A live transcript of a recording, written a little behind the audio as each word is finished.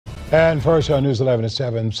And first on News 11 at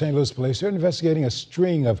 7, St. Louis police are investigating a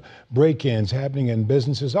string of break-ins happening in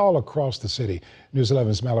businesses all across the city. News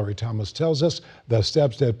 11's Mallory Thomas tells us the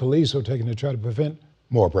steps that police are taking to try to prevent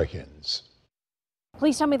more break-ins.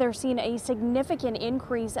 Police tell me they're seeing a significant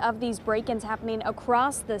increase of these break-ins happening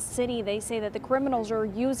across the city. They say that the criminals are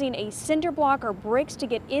using a cinder block or bricks to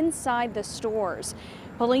get inside the stores.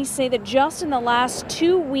 Police say that just in the last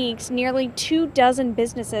 2 weeks, nearly 24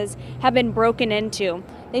 businesses have been broken into.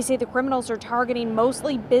 They say the criminals are targeting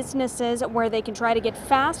mostly businesses where they can try to get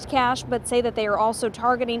fast cash, but say that they are also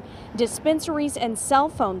targeting dispensaries and cell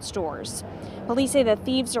phone stores. Police say the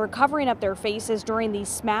thieves are covering up their faces during these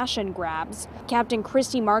smash and grabs. Captain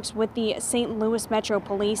Christy Marks with the St. Louis Metro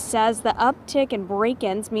Police says the uptick in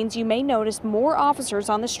break-ins means you may notice more officers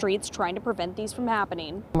on the streets trying to prevent these from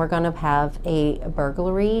happening. We're going to have a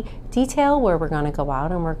burglary detail where we're going to go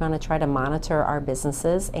out and we're going to try to monitor our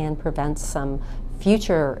businesses and prevent some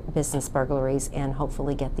future business burglaries and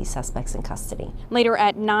hopefully get these suspects in custody. Later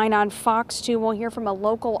at 9 on Fox 2, we'll hear from a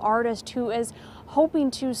local artist who is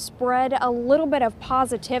hoping to spread a little bit of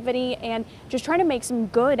positivity and just trying to make some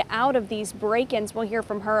good out of these break-ins. We'll hear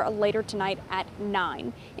from her later tonight at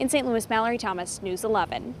 9. In St. Louis, Mallory Thomas, News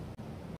 11.